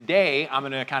today I'm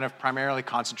going to kind of primarily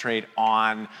concentrate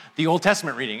on the Old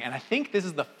Testament reading. And I think this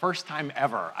is the first time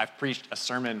ever I've preached a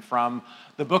sermon from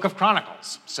the book of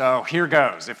Chronicles. So here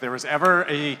goes. If there was ever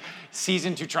a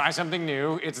season to try something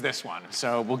new, it's this one.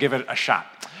 So we'll give it a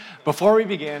shot. Before we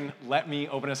begin, let me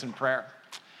open us in prayer.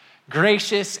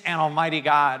 Gracious and almighty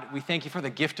God, we thank you for the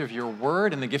gift of your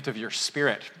word and the gift of your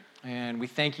spirit. And we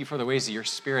thank you for the ways that your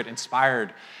spirit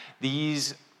inspired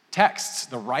these texts,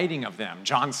 the writing of them,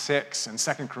 John 6 and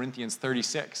 2 Corinthians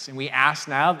 36. And we ask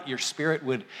now that your spirit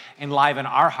would enliven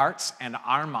our hearts and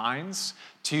our minds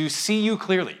to see you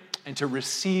clearly and to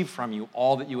receive from you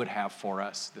all that you would have for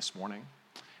us this morning.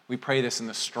 We pray this in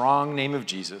the strong name of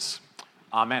Jesus.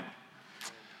 Amen.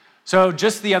 So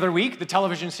just the other week, the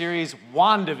television series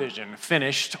WandaVision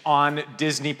finished on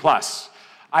Disney+.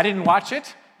 I didn't watch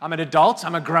it. I'm an adult.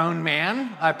 I'm a grown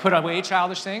man. I put away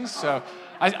childish things. So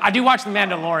I do watch The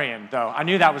Mandalorian, though. I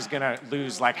knew that was going to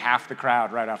lose like half the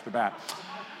crowd right off the bat.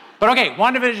 But okay,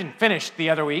 WandaVision finished the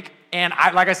other week. And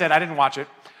like I said, I didn't watch it.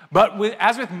 But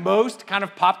as with most kind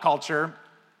of pop culture,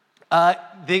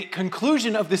 the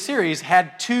conclusion of the series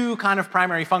had two kind of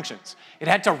primary functions. It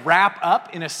had to wrap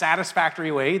up in a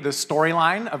satisfactory way the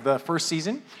storyline of the first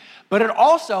season, but it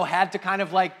also had to kind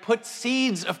of like put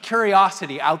seeds of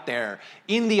curiosity out there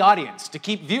in the audience to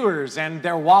keep viewers and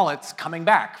their wallets coming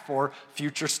back for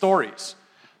future stories.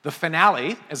 The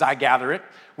finale, as I gather it,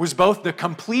 was both the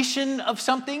completion of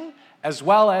something as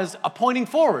well as a pointing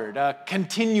forward, a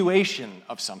continuation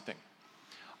of something.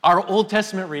 Our Old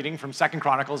Testament reading from 2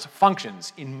 Chronicles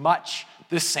functions in much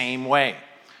the same way.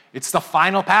 It's the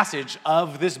final passage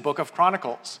of this book of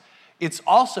Chronicles. It's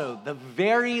also the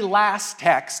very last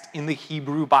text in the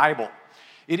Hebrew Bible.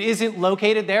 It isn't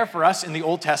located there for us in the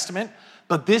Old Testament,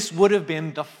 but this would have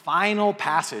been the final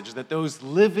passage that those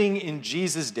living in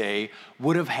Jesus' day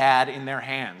would have had in their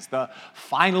hands, the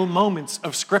final moments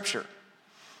of Scripture.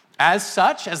 As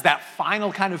such, as that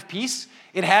final kind of piece,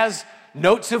 it has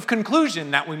notes of conclusion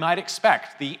that we might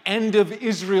expect. The end of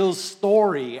Israel's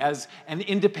story as an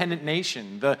independent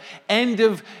nation. The end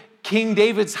of King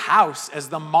David's house as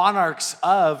the monarchs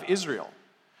of Israel.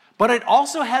 But it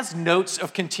also has notes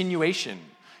of continuation.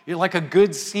 Like a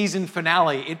good season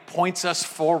finale, it points us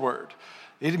forward.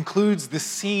 It includes the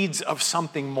seeds of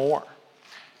something more.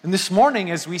 And this morning,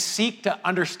 as we seek to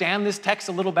understand this text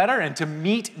a little better and to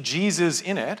meet Jesus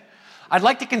in it, I'd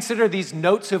like to consider these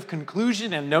notes of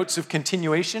conclusion and notes of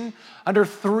continuation under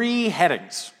three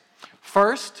headings.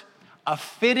 First, a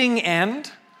fitting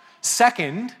end.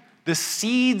 Second, the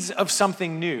seeds of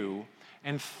something new.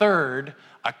 And third,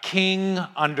 a king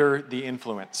under the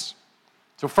influence.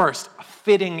 So first, a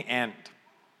fitting end.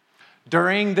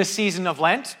 During the season of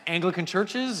Lent, Anglican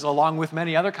churches, along with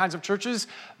many other kinds of churches,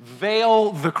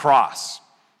 veil the cross.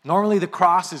 Normally, the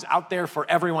cross is out there for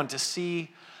everyone to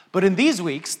see. But in these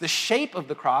weeks, the shape of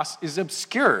the cross is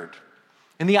obscured.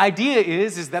 And the idea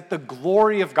is that the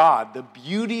glory of God, the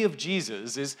beauty of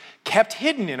Jesus, is kept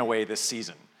hidden in a way this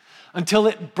season until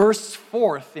it bursts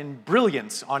forth in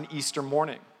brilliance on Easter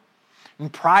morning.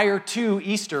 And prior to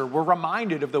Easter, we're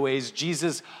reminded of the ways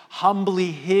Jesus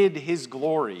humbly hid his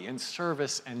glory in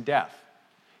service and death.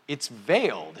 It's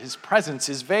veiled. His presence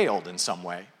is veiled in some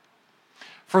way.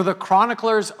 For the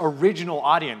chronicler's original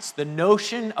audience, the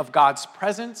notion of God's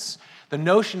presence, the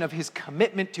notion of his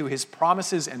commitment to his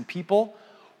promises and people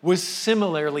was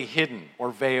similarly hidden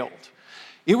or veiled.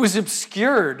 It was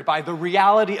obscured by the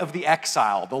reality of the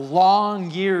exile, the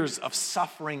long years of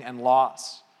suffering and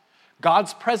loss.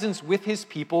 God's presence with his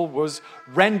people was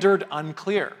rendered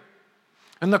unclear.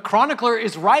 And the chronicler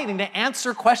is writing to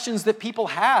answer questions that people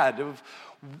had of,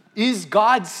 is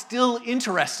God still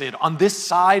interested on this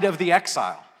side of the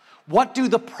exile? What do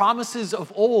the promises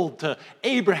of old to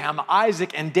Abraham,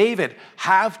 Isaac, and David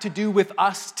have to do with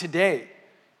us today?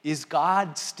 Is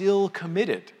God still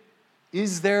committed?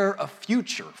 Is there a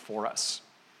future for us?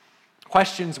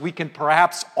 Questions we can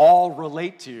perhaps all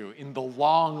relate to in the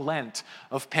long Lent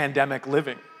of pandemic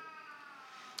living.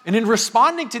 And in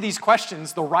responding to these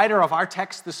questions, the writer of our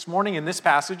text this morning in this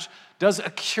passage does a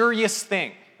curious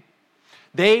thing.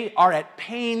 They are at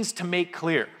pains to make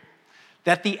clear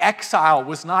that the exile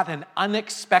was not an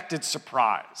unexpected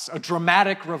surprise, a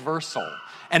dramatic reversal,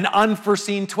 an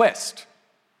unforeseen twist.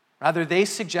 Rather, they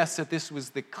suggest that this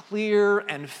was the clear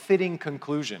and fitting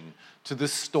conclusion to the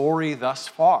story thus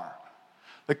far.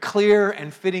 The clear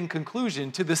and fitting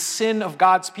conclusion to the sin of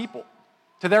God's people,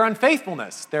 to their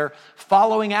unfaithfulness, their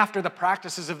following after the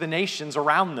practices of the nations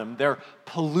around them, their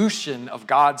pollution of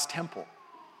God's temple.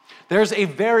 There's a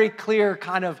very clear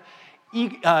kind of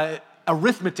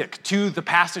arithmetic to the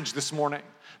passage this morning.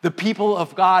 The people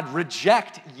of God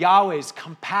reject Yahweh's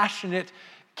compassionate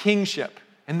kingship,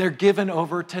 and they're given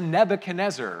over to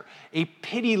Nebuchadnezzar, a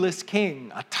pitiless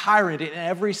king, a tyrant in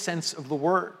every sense of the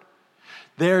word.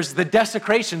 There's the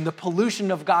desecration, the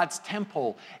pollution of God's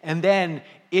temple, and then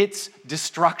its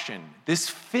destruction, this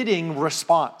fitting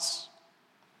response.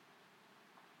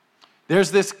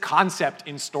 There's this concept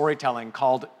in storytelling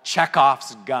called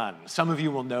Chekhov's gun. Some of you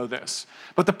will know this.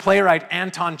 But the playwright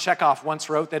Anton Chekhov once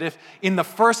wrote that if in the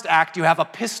first act you have a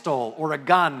pistol or a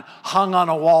gun hung on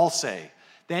a wall, say,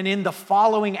 then in the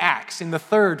following acts, in the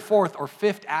third, fourth, or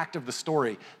fifth act of the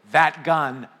story, that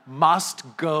gun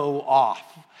must go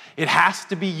off. It has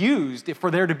to be used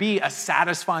for there to be a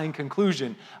satisfying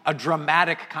conclusion, a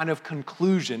dramatic kind of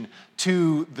conclusion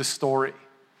to the story.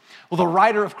 Well, the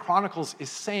writer of Chronicles is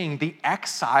saying the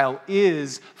exile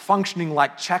is functioning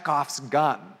like Chekhov's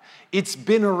gun. It's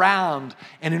been around,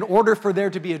 and in order for there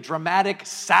to be a dramatic,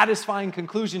 satisfying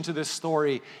conclusion to this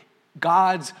story,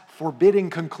 God's forbidding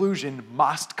conclusion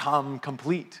must come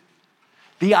complete.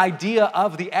 The idea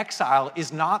of the exile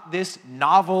is not this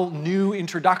novel, new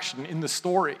introduction in the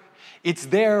story. It's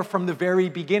there from the very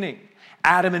beginning.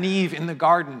 Adam and Eve in the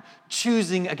garden,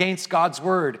 choosing against God's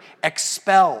word,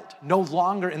 expelled, no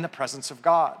longer in the presence of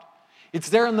God. It's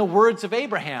there in the words of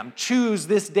Abraham, choose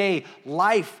this day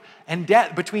life and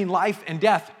death, between life and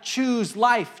death, choose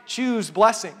life, choose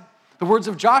blessing. The words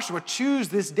of Joshua, choose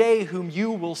this day whom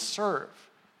you will serve.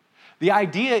 The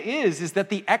idea is that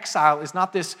the exile is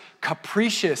not this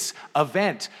capricious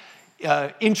event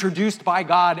introduced by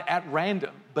God at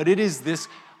random, but it is this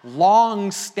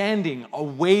long-standing,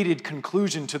 awaited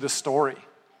conclusion to the story.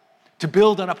 To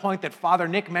build on a point that Father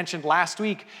Nick mentioned last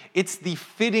week, it's the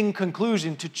fitting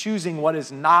conclusion to choosing what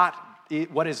is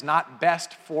not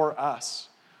best for us.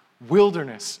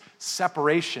 Wilderness,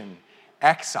 separation,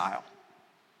 exile.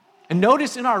 And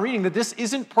notice in our reading that this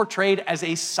isn't portrayed as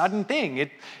a sudden thing.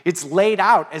 It's laid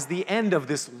out as the end of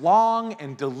this long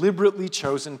and deliberately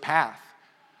chosen path.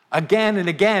 Again and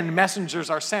again, messengers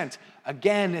are sent.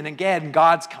 Again and again,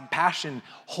 God's compassion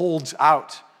holds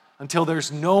out until there's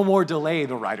no more delay,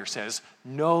 the writer says,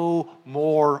 no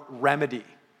more remedy.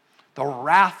 The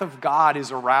wrath of God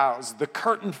is aroused. The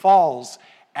curtain falls.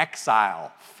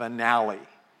 Exile, finale.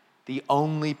 The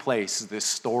only place this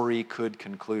story could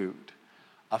conclude.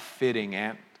 A fitting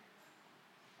end.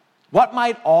 What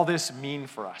might all this mean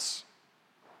for us?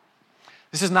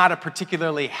 This is not a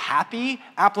particularly happy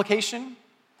application,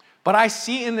 but I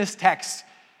see in this text,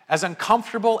 as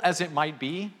uncomfortable as it might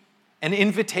be, an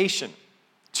invitation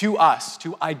to us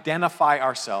to identify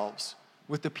ourselves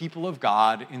with the people of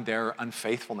God in their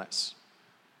unfaithfulness,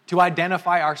 to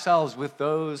identify ourselves with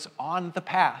those on the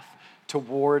path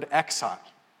toward exile.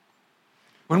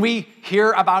 When we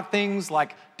hear about things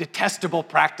like detestable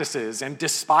practices and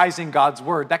despising God's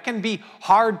word, that can be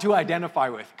hard to identify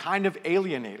with, kind of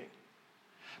alienating.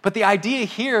 But the idea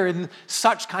here in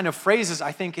such kind of phrases,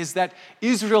 I think, is that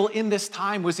Israel in this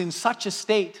time was in such a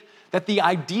state that the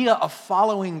idea of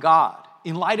following God,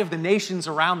 in light of the nations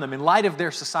around them, in light of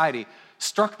their society,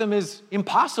 struck them as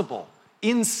impossible,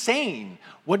 insane.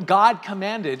 What God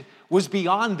commanded was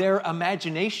beyond their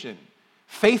imagination.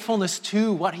 Faithfulness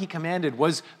to what he commanded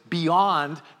was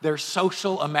beyond their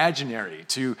social imaginary,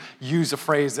 to use a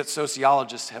phrase that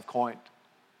sociologists have coined.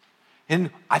 And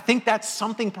I think that's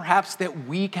something perhaps that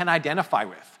we can identify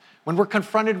with when we're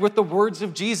confronted with the words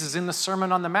of Jesus in the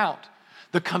Sermon on the Mount,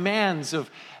 the commands of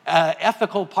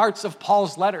ethical parts of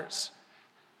Paul's letters.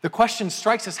 The question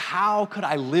strikes us, how could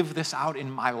I live this out in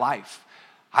my life?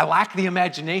 I lack the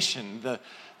imagination,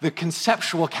 the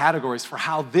conceptual categories for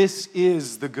how this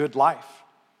is the good life.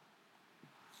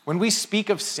 When we speak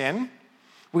of sin,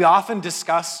 we often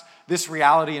discuss this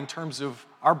reality in terms of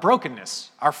our brokenness,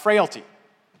 our frailty.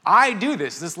 I do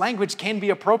this. This language can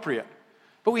be appropriate.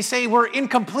 But we say we're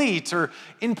incomplete or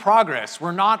in progress.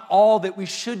 We're not all that we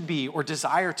should be or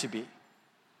desire to be.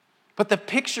 But the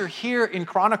picture here in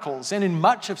Chronicles and in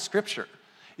much of Scripture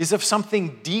is of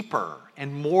something deeper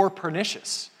and more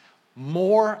pernicious,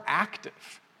 more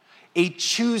active, a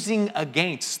choosing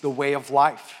against the way of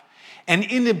life, an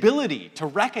inability to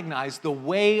recognize the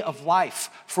way of life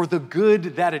for the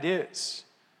good that it is,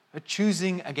 a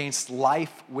choosing against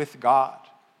life with God.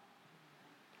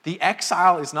 The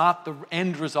exile is not the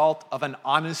end result of an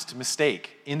honest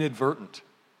mistake, inadvertent,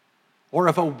 or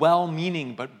of a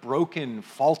well-meaning but broken,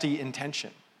 faulty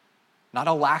intention, not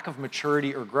a lack of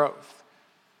maturity or growth.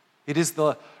 It is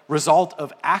the result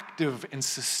of active and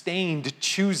sustained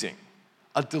choosing,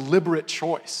 a deliberate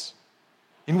choice,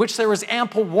 in which there was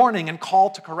ample warning and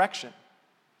call to correction.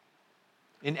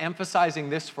 In emphasizing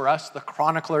this for us, the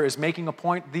chronicler is making a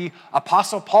point the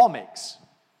Apostle Paul makes.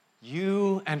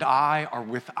 You and I are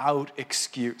without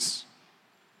excuse.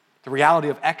 The reality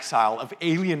of exile, of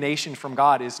alienation from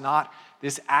God, is not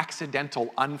this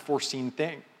accidental, unforeseen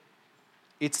thing.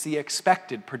 It's the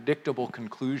expected, predictable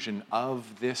conclusion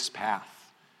of this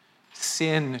path.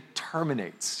 Sin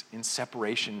terminates in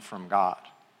separation from God.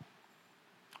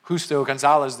 Justo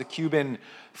Gonzalez, the Cuban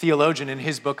theologian, in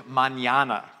his book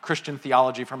Mañana, Christian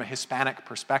Theology from a Hispanic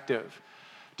Perspective,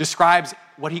 describes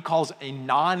what he calls a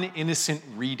non-innocent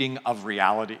reading of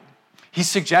reality. He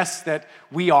suggests that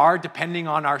we are, depending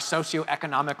on our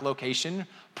socioeconomic location,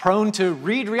 prone to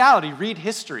read reality, read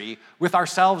history, with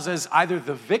ourselves as either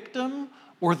the victim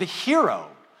or the hero,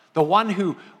 the one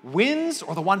who wins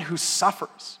or the one who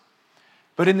suffers.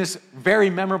 But in this very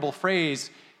memorable phrase,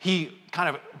 he kind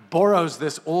of borrows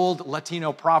this old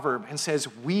Latino proverb and says,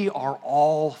 we are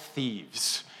all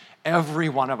thieves, every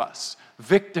one of us.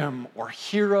 Victim or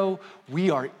hero, we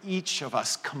are each of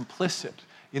us complicit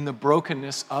in the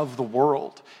brokenness of the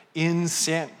world, in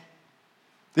sin.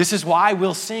 This is why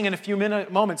we'll sing in a few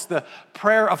moments the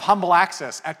prayer of humble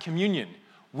access at communion.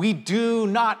 We do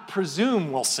not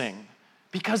presume we'll sing,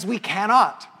 because we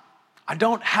cannot. I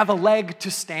don't have a leg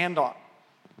to stand on.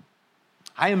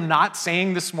 I am not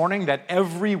saying this morning that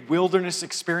every wilderness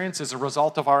experience is a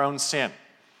result of our own sin.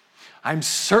 I'm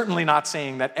certainly not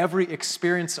saying that every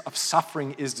experience of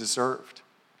suffering is deserved.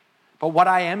 But what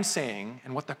I am saying,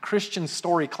 and what the Christian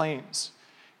story claims,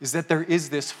 is that there is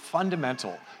this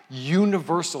fundamental,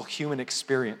 universal human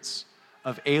experience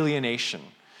of alienation,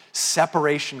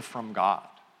 separation from God,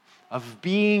 of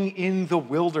being in the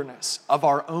wilderness of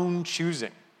our own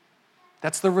choosing.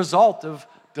 That's the result of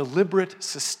deliberate,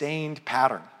 sustained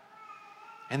pattern.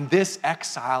 And this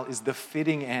exile is the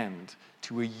fitting end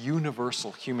to a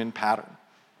universal human pattern,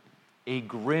 a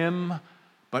grim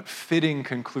but fitting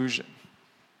conclusion,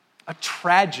 a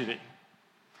tragedy.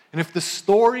 And if the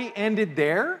story ended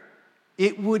there,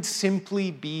 it would simply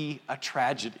be a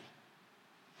tragedy.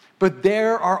 But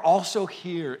there are also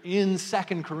here in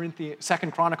 2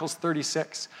 Chronicles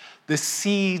 36, the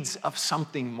seeds of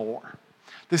something more,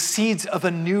 the seeds of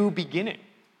a new beginning,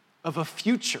 of a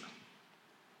future,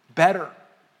 better.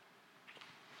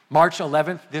 March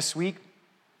 11th this week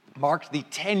marked the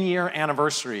 10-year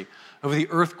anniversary of the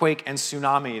earthquake and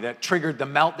tsunami that triggered the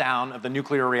meltdown of the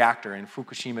nuclear reactor in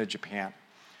Fukushima, Japan.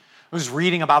 I was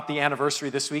reading about the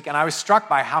anniversary this week, and I was struck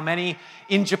by how many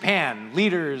in Japan,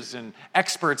 leaders and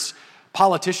experts,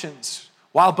 politicians,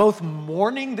 while both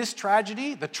mourning this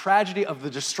tragedy, the tragedy of the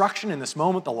destruction in this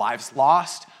moment, the lives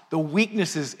lost, the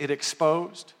weaknesses it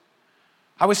exposed,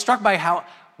 I was struck by how,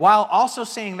 while also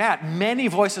saying that, many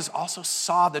voices also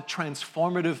saw the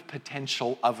transformative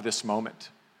potential of this moment,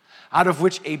 out of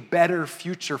which a better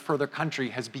future for the country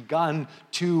has begun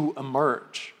to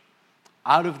emerge.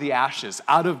 Out of the ashes,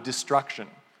 out of destruction,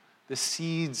 the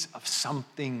seeds of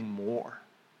something more.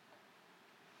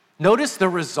 Notice the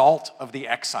result of the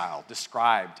exile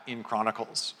described in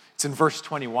Chronicles. It's in verse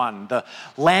 21. The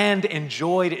land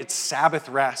enjoyed its Sabbath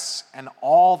rests, and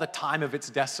all the time of its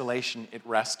desolation it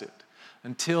rested,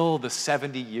 until the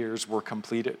 70 years were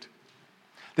completed.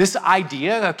 This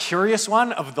idea, a curious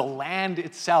one, of the land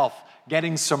itself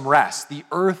getting some rest, the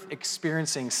earth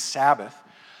experiencing Sabbath,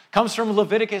 comes from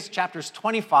Leviticus chapters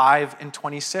 25 and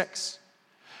 26,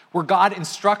 where God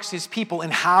instructs his people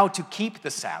in how to keep the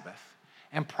Sabbath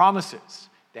and promises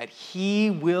that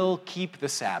he will keep the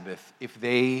Sabbath if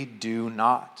they do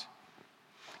not.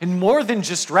 And more than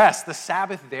just rest, the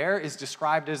Sabbath there is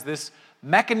described as this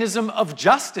mechanism of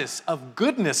justice, of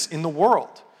goodness in the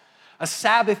world. A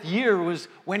Sabbath year was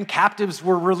when captives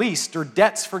were released or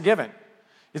debts forgiven.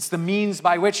 It's the means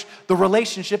by which the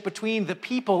relationship between the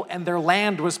people and their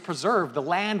land was preserved. The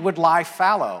land would lie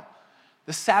fallow.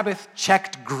 The Sabbath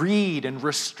checked greed and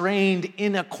restrained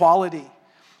inequality.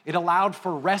 It allowed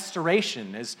for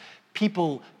restoration as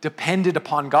people depended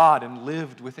upon God and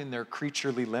lived within their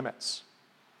creaturely limits.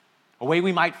 A way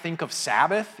we might think of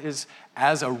Sabbath is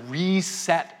as a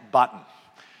reset button.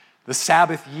 The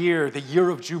Sabbath year, the year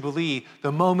of Jubilee,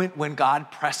 the moment when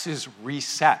God presses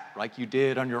reset, like you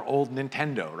did on your old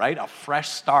Nintendo, right? A fresh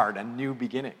start, a new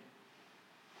beginning.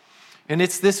 And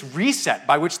it's this reset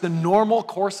by which the normal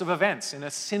course of events in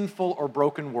a sinful or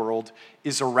broken world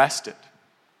is arrested,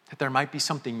 that there might be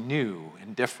something new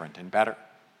and different and better.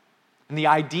 And the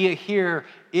idea here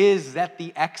is that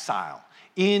the exile,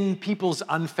 in people's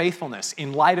unfaithfulness,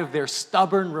 in light of their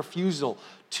stubborn refusal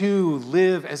to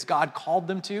live as God called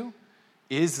them to,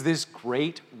 is this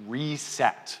great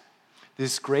reset,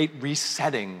 this great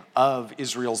resetting of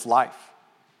Israel's life.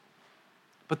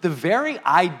 But the very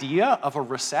idea of a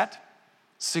reset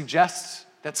suggests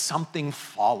that something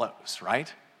follows,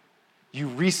 right? You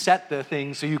reset the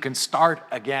thing so you can start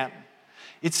again.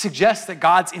 It suggests that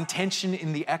God's intention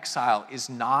in the exile is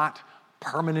not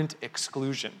permanent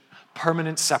exclusion,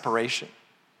 permanent separation.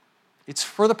 It's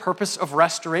for the purpose of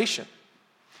restoration.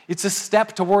 It's a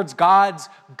step towards God's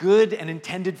good and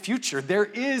intended future. There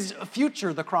is a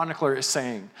future, the chronicler is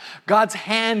saying. God's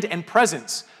hand and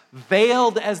presence,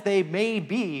 veiled as they may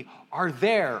be, are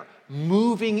there,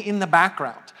 moving in the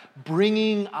background,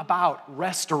 bringing about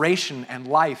restoration and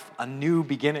life, a new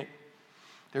beginning.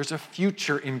 There's a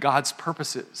future in God's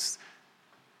purposes.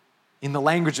 In the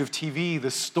language of TV,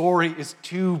 the story is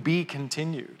to be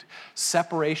continued.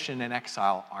 Separation and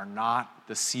exile are not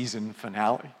the season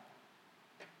finale.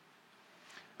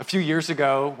 A few years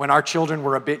ago, when our children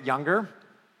were a bit younger,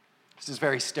 this is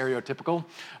very stereotypical,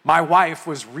 my wife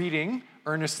was reading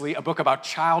earnestly a book about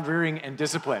child rearing and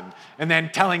discipline, and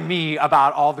then telling me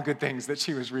about all the good things that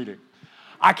she was reading.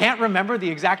 I can't remember the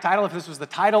exact title, if this was the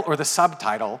title or the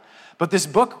subtitle, but this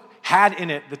book had in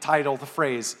it the title, the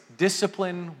phrase,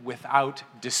 Discipline Without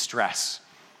Distress.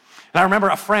 And I remember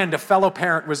a friend, a fellow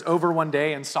parent, was over one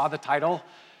day and saw the title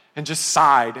and just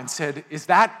sighed and said, "Is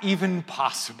that even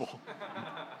possible?"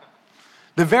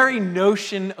 The very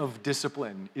notion of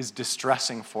discipline is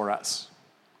distressing for us.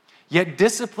 Yet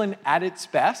discipline at its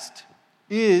best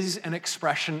is an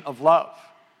expression of love.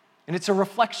 And it's a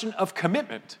reflection of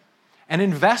commitment and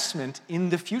investment in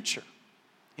the future,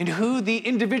 in who the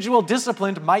individual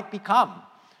disciplined might become.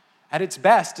 At its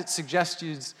best, it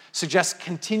suggests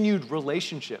continued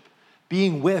relationship,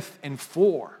 being with and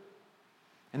for.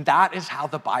 And that is how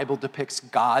the Bible depicts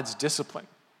God's discipline.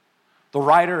 The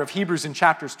writer of Hebrews in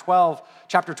chapter 12,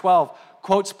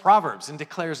 quotes Proverbs and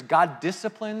declares God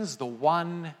disciplines the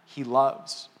one he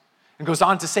loves. And goes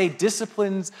on to say,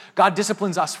 God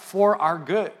disciplines us for our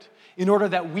good, in order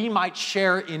that we might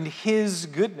share in his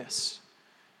goodness.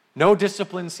 No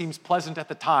discipline seems pleasant at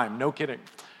the time, no kidding.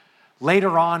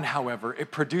 Later on, however,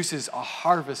 it produces a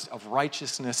harvest of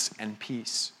righteousness and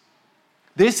peace.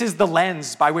 This is the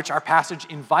lens by which our passage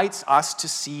invites us to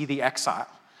see the exile,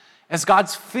 as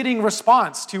God's fitting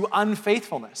response to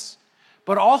unfaithfulness,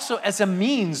 but also as a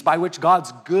means by which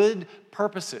God's good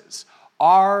purposes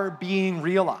are being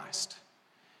realized.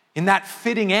 In that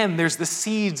fitting end, there's the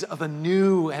seeds of a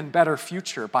new and better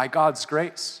future by God's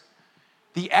grace.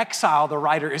 The exile, the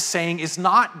writer is saying, is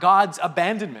not God's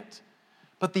abandonment,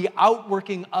 but the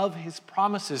outworking of his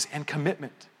promises and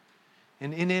commitment.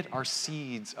 And in it are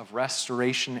seeds of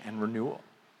restoration and renewal.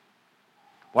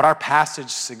 What our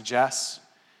passage suggests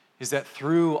is that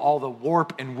through all the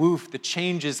warp and woof, the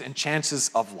changes and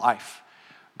chances of life,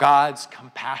 God's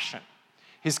compassion,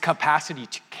 his capacity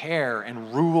to care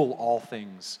and rule all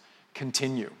things,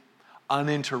 continue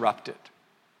uninterrupted.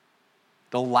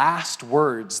 The last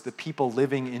words the people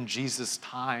living in Jesus'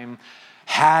 time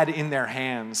had in their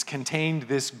hands contained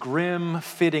this grim,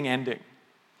 fitting ending,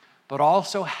 but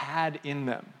also had in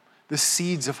them the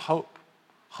seeds of hope,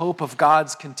 hope of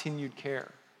God's continued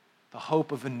care, the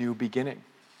hope of a new beginning.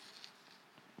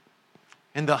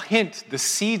 And the hint, the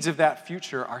seeds of that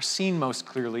future are seen most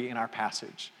clearly in our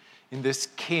passage, in this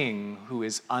king who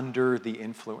is under the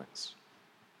influence.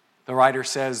 The writer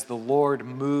says, the Lord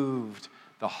moved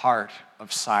the heart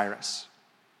of Cyrus.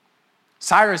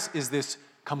 Cyrus is this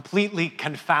completely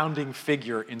confounding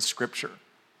figure in Scripture.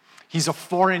 He's a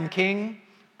foreign king.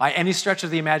 By any stretch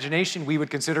of the imagination, we would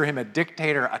consider him a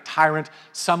dictator, a tyrant,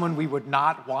 someone we would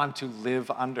not want to live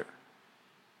under.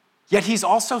 Yet he's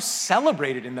also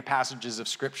celebrated in the passages of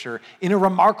Scripture in a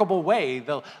remarkable way.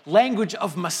 The language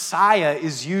of Messiah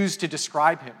is used to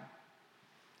describe him.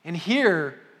 And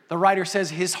here, the writer says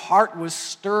his heart was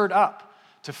stirred up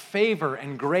to favor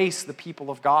and grace the people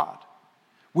of God.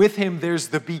 With him, there's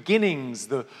the beginnings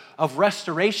of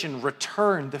restoration,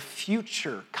 return, the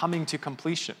future coming to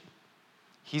completion.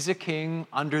 He's a king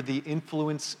under the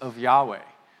influence of Yahweh,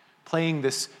 playing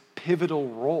this pivotal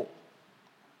role.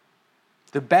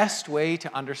 The best way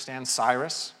to understand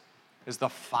Cyrus as the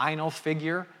final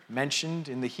figure mentioned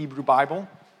in the Hebrew Bible,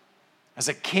 as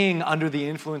a king under the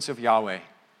influence of Yahweh,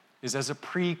 is as a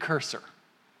precursor,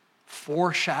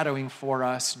 foreshadowing for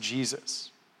us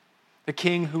Jesus, the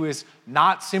king who is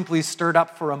not simply stirred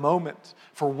up for a moment,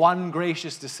 for one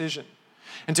gracious decision,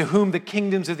 and to whom the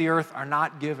kingdoms of the earth are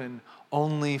not given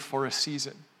only for a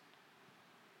season.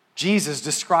 Jesus,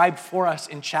 described for us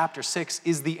in chapter 6,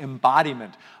 is the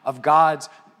embodiment of God's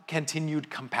continued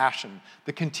compassion,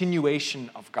 the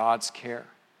continuation of God's care.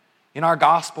 In our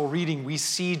gospel reading, we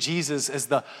see Jesus as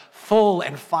the full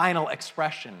and final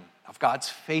expression of God's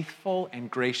faithful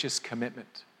and gracious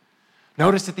commitment.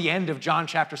 Notice at the end of John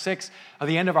chapter 6, at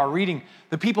the end of our reading,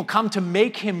 the people come to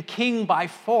make him king by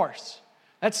force.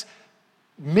 That's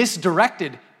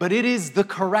misdirected, but it is the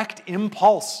correct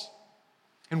impulse.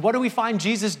 And what do we find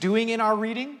Jesus doing in our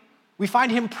reading? We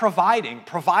find him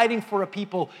providing for a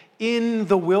people in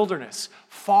the wilderness,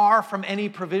 far from any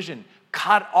provision,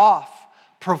 cut off,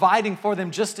 providing for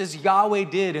them just as Yahweh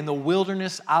did in the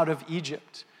wilderness out of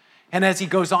Egypt. And as he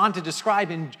goes on to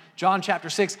describe in John chapter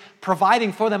 6,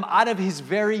 providing for them out of his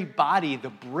very body, the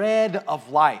bread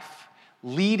of life,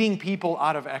 leading people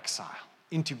out of exile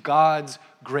into God's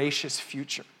gracious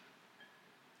future.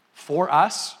 For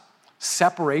us,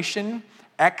 separation,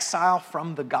 exile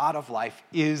from the God of life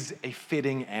is a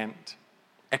fitting end,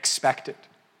 expected.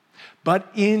 But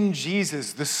in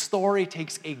Jesus, the story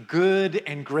takes a good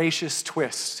and gracious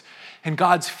twist, and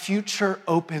God's future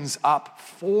opens up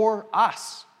for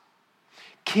us.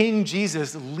 King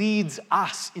Jesus leads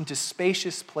us into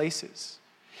spacious places.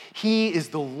 He is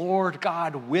the Lord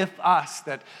God with us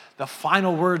that the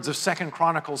final words of 2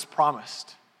 Chronicles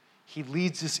promised. He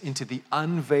leads us into the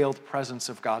unveiled presence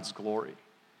of God's glory,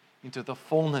 into the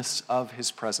fullness of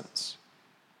his presence.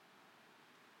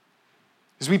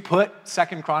 As we put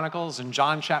 2 Chronicles and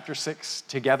John chapter 6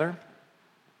 together,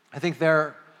 I think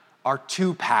there are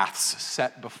two paths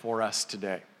set before us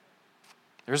today.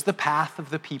 There's the path of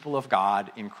the people of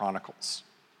God in Chronicles,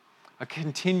 a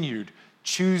continued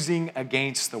choosing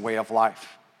against the way of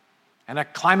life, and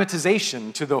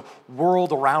acclimatization to the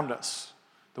world around us,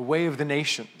 the way of the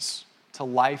nations, to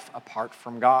life apart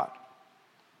from God,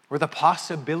 where the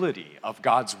possibility of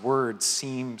God's word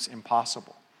seems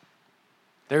impossible.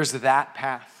 There's that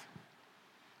path.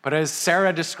 But as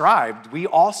Sarah described, we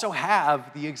also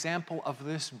have the example of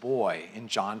this boy in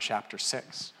John chapter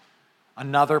 6.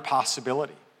 Another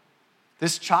possibility.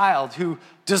 This child who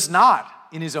does not,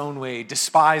 in his own way,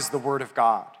 despise the word of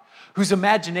God, whose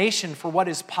imagination for what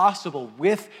is possible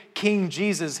with King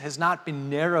Jesus has not been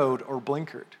narrowed or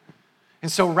blinkered.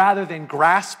 And so rather than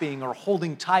grasping or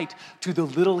holding tight to the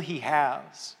little he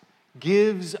has,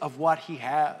 gives of what he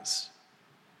has.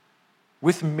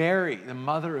 With Mary, the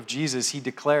mother of Jesus, he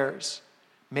declares,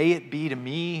 "May it be to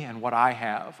me and what I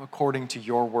have according to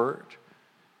your word."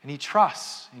 And he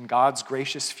trusts in God's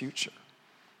gracious future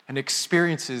and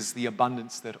experiences the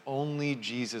abundance that only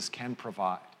Jesus can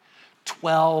provide.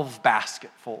 12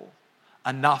 basketful,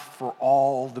 enough for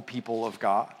all the people of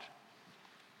God.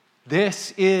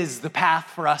 This is the path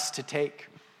for us to take,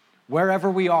 wherever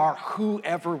we are,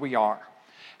 whoever we are.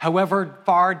 However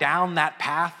far down that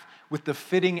path with the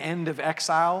fitting end of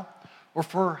exile, or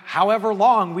for however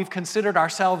long we've considered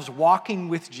ourselves walking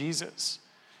with Jesus.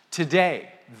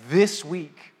 Today, this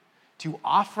week, to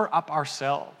offer up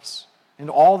ourselves and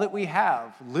all that we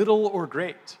have, little or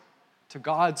great, to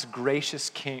God's gracious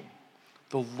King,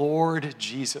 the Lord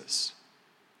Jesus,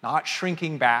 not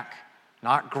shrinking back,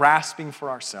 not grasping for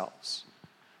ourselves,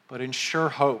 but in sure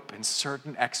hope and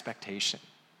certain expectation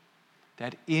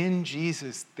that in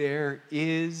Jesus there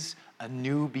is a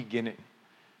new beginning,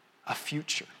 a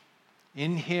future.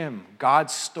 In him,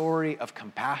 God's story of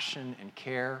compassion and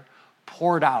care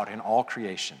poured out in all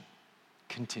creation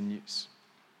continues.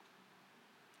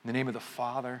 In the name of the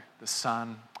Father, the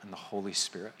Son, and the Holy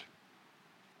Spirit.